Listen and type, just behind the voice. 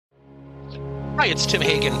Hi, it's Tim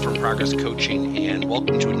Hagen from Progress Coaching, and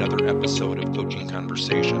welcome to another episode of Coaching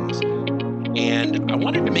Conversations. And I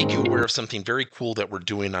wanted to make you aware of something very cool that we're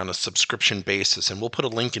doing on a subscription basis, and we'll put a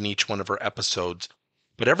link in each one of our episodes.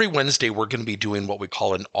 But every Wednesday, we're going to be doing what we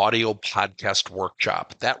call an audio podcast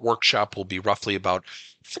workshop. That workshop will be roughly about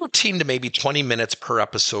 14 to maybe 20 minutes per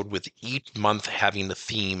episode, with each month having a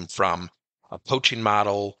theme from a coaching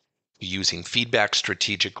model, using feedback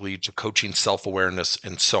strategically, to coaching self-awareness,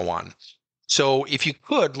 and so on. So if you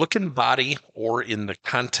could, look in the body or in the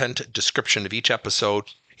content description of each episode,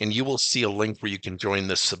 and you will see a link where you can join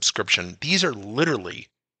this subscription. These are literally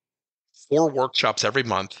 4 workshops every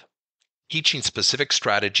month, teaching specific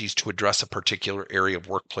strategies to address a particular area of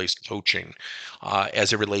workplace coaching,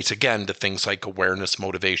 as it relates, again, to things like awareness,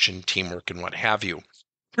 motivation, teamwork, and what have you.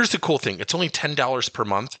 Here's the cool thing. It's only $10 per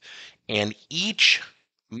month, and each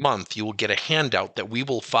month you will get a handout that we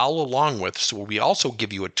will follow along with. So we also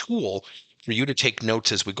give you a tool for you to take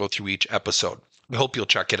notes as we go through each episode. We hope you'll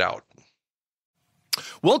check it out.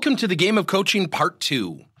 Welcome to the Game of Coaching Part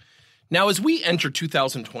 2. Now, as we enter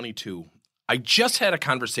 2022, I just had a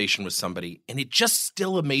conversation with somebody, and it just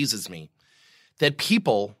still amazes me that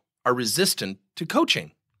people are resistant to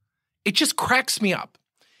coaching. It just cracks me up.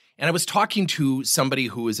 And I was talking to somebody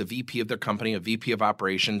who is a VP of their company, a VP of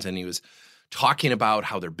operations, and he was talking about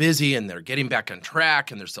how they're busy and they're getting back on track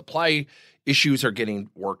and their supply issues are getting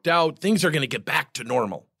worked out. Things are going to get back to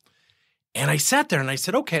normal. And I sat there and I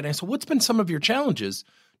said, okay. And I said, what's been some of your challenges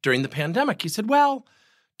during the pandemic? He said, well,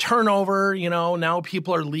 turnover, now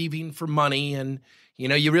people are leaving for money and,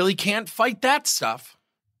 you really can't fight that stuff.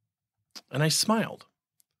 And I smiled.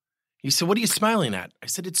 He said, what are you smiling at? I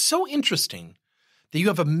said, it's so interesting that you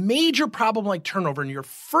have a major problem like turnover and your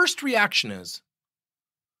first reaction is,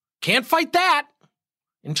 can't fight that,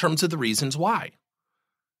 in terms of the reasons why.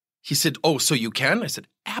 He said, oh, so you can? I said,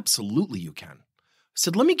 absolutely you can. I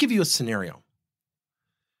said, let me give you a scenario.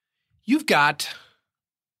 You've got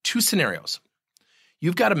 2 scenarios.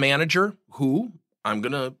 You've got a manager who, I'm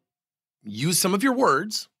going to use some of your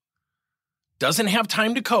words, doesn't have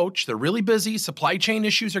time to coach. They're really busy. Supply chain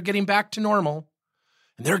issues are getting back to normal,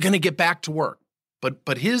 and they're going to get back to work.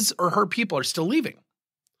 But his or her people are still leaving.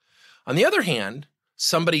 On the other hand,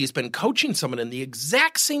 somebody has been coaching someone in the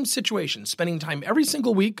exact same situation, spending time every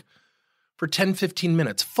single week for 10, 15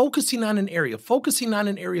 minutes, focusing on an area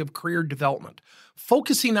of career development,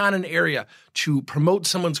 focusing on an area to promote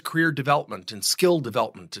someone's career development and skill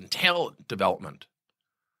development and talent development.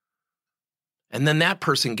 And then that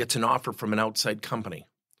person gets an offer from an outside company.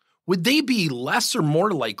 Would they be less or more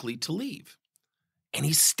likely to leave? And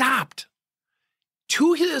he stopped.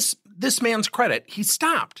 To this man's credit, he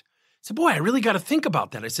stopped. I said, boy, I really got to think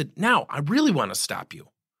about that. I said, now, I really want to stop you.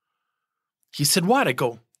 He said, what? I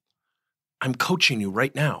go, I'm coaching you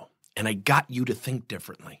right now, and I got you to think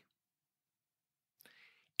differently.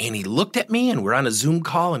 And he looked at me, and we're on a Zoom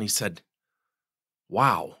call, and he said,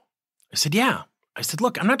 wow. I said, yeah. I said,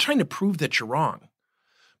 look, I'm not trying to prove that you're wrong,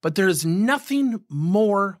 but there is nothing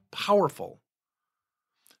more powerful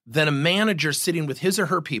than a manager sitting with his or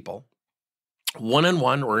her people,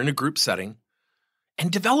 one-on-one or in a group setting, and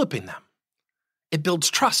developing them. It builds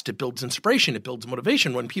trust, it builds inspiration, it builds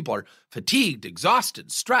motivation when people are fatigued,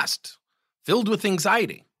 exhausted, stressed, filled with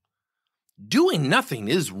anxiety. Doing nothing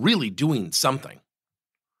is really doing something.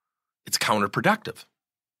 It's counterproductive.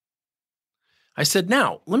 I said,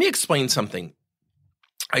 now, let me explain something.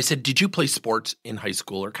 I said, did you play sports in high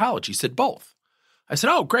school or college? He said, both. I said,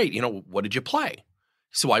 oh, great. What did you play?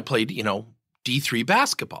 So I played, D3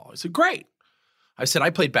 basketball. I said, great. I said,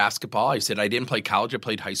 I played basketball. I said, I didn't play college. I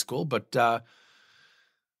played high school. But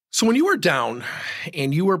so when you were down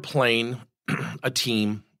and you were playing a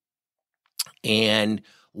team, and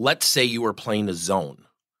let's say you were playing a zone,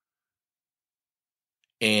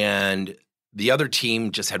 and the other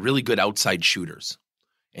team just had really good outside shooters,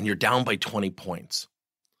 and you're down by 20 points.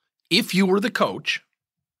 If you were the coach,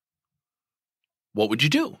 what would you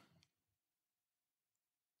do?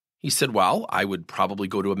 He said, well, I would probably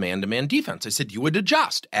go to a man-to-man defense. I said, you would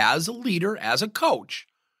adjust. As a leader, as a coach,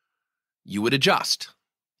 you would adjust.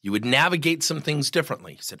 You would navigate some things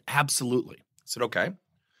differently. He said, absolutely. I said, okay.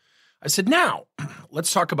 I said, now,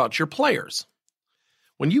 let's talk about your players.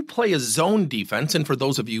 When you play a zone defense, and for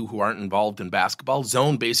those of you who aren't involved in basketball,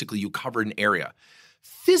 zone, basically you cover an area.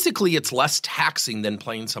 Physically, it's less taxing than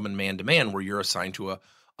playing someone man-to-man where you're assigned to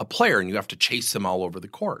a player and you have to chase them all over the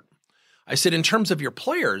court. I said, in terms of your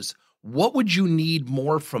players, what would you need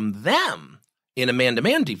more from them in a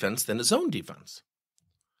man-to-man defense than a zone defense?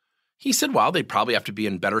 He said, well, they'd probably have to be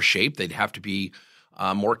in better shape. They'd have to be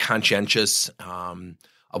more conscientious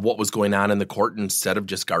of what was going on in the court instead of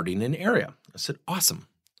just guarding an area. I said, awesome.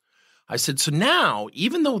 I said, so now,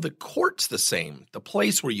 even though the court's the same, the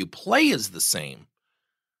place where you play is the same,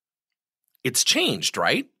 it's changed,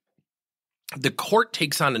 right? The court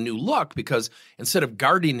takes on a new look because instead of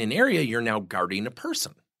guarding an area, you're now guarding a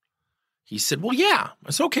person. He said, well, yeah.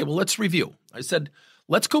 I said, okay, well, let's review. I said,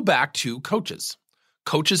 let's go back to coaches.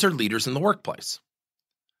 Coaches are leaders in the workplace.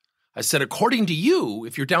 I said, according to you,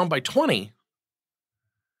 if you're down by 20,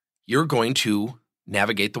 you're going to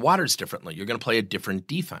navigate the waters differently. You're going to play a different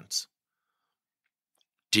defense.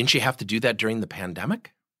 Didn't you have to do that during the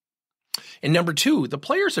pandemic? And number two, the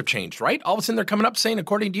players have changed, right? All of a sudden they're coming up saying,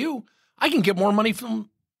 according to you, I can get more money from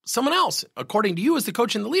someone else. According to you as the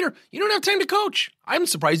coach and the leader, you don't have time to coach. I'm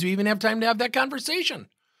surprised you even have time to have that conversation.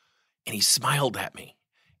 And he smiled at me,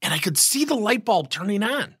 and I could see the light bulb turning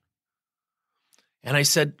on. And I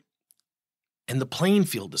said, and the playing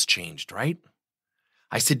field has changed, right?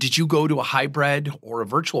 I said, did you go to a hybrid or a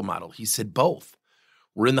virtual model? He said, both.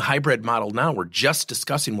 We're in the hybrid model now. We're just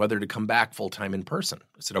discussing whether to come back full-time in person.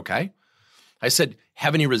 I said, okay. I said,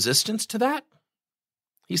 have any resistance to that?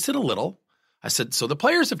 He said, a little. I said, so the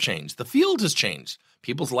players have changed. The field has changed.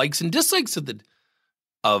 People's likes and dislikes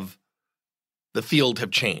of the field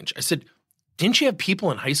have changed. I said, didn't you have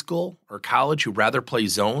people in high school or college who rather play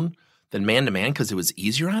zone than man-to-man because it was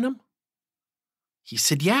easier on them? He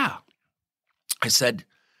said, yeah. I said,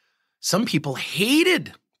 some people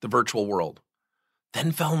hated the virtual world,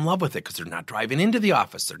 then fell in love with it because they're not driving into the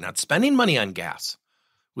office. They're not spending money on gas.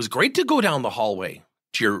 It was great to go down the hallway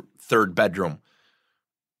to your third bedroom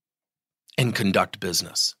and conduct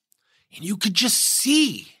business. And you could just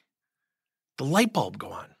see the light bulb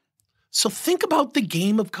go on. So think about the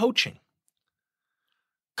game of coaching.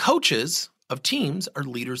 Coaches of teams are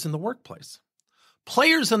leaders in the workplace.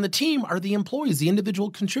 Players on the team are the employees, the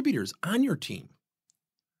individual contributors on your team.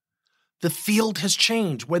 The field has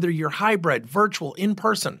changed, whether you're hybrid, virtual, in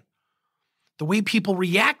person. The way people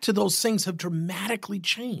react to those things have dramatically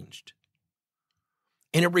changed.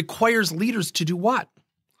 And it requires leaders to do what?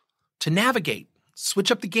 To navigate,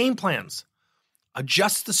 switch up the game plans,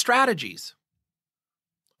 adjust the strategies,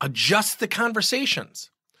 adjust the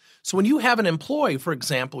conversations. So when you have an employee, for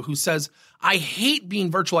example, who says, I hate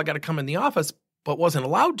being virtual, I got to come in the office, but wasn't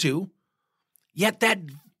allowed to, yet that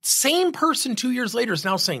same person 2 years later is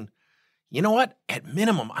now saying, you know what? At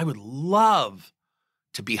minimum, I would love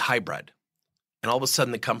to be hybrid. And all of a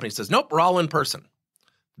sudden the company says, nope, we're all in person.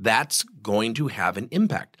 That's going to have an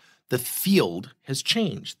impact. The field has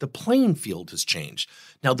changed. The playing field has changed.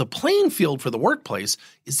 Now, the playing field for the workplace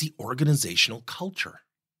is the organizational culture.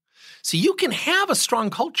 So you can have a strong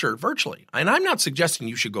culture virtually. And I'm not suggesting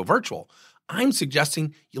you should go virtual. I'm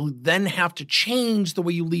suggesting you'll then have to change the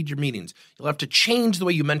way you lead your meetings. You'll have to change the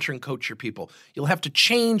way you mentor and coach your people. You'll have to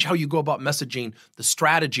change how you go about messaging the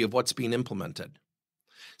strategy of what's being implemented.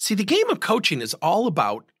 See, the game of coaching is all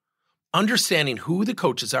about understanding who the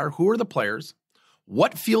coaches are, who are the players,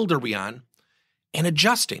 what field are we on, and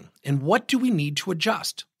adjusting. And what do we need to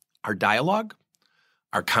adjust? Our dialogue,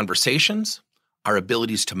 our conversations, our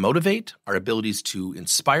abilities to motivate, our abilities to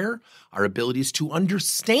inspire, our abilities to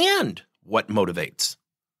understand what motivates.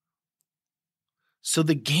 So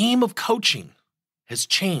the game of coaching has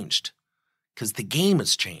changed because the game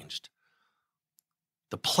has changed.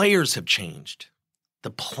 The players have changed.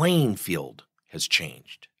 The playing field has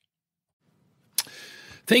changed.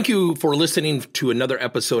 Thank you for listening to another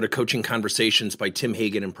episode of Coaching Conversations by Tim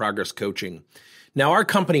Hagan and Progress Coaching. Now, our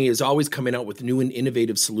company is always coming out with new and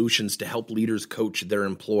innovative solutions to help leaders coach their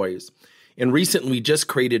employees. And recently, we just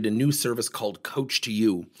created a new service called Coach to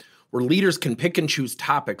You, where leaders can pick and choose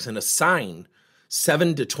topics and assign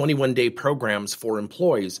 7 to 21-day programs for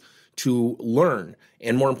employees to learn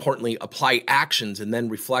and, more importantly, apply actions and then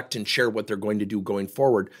reflect and share what they're going to do going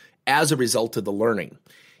forward as a result of the learning.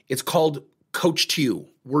 It's called Coach to You.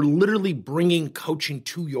 We're literally bringing coaching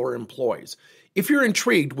to your employees. If you're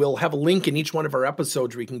intrigued, we'll have a link in each one of our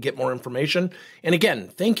episodes where you can get more information. And again,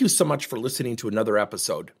 thank you so much for listening to another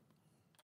episode.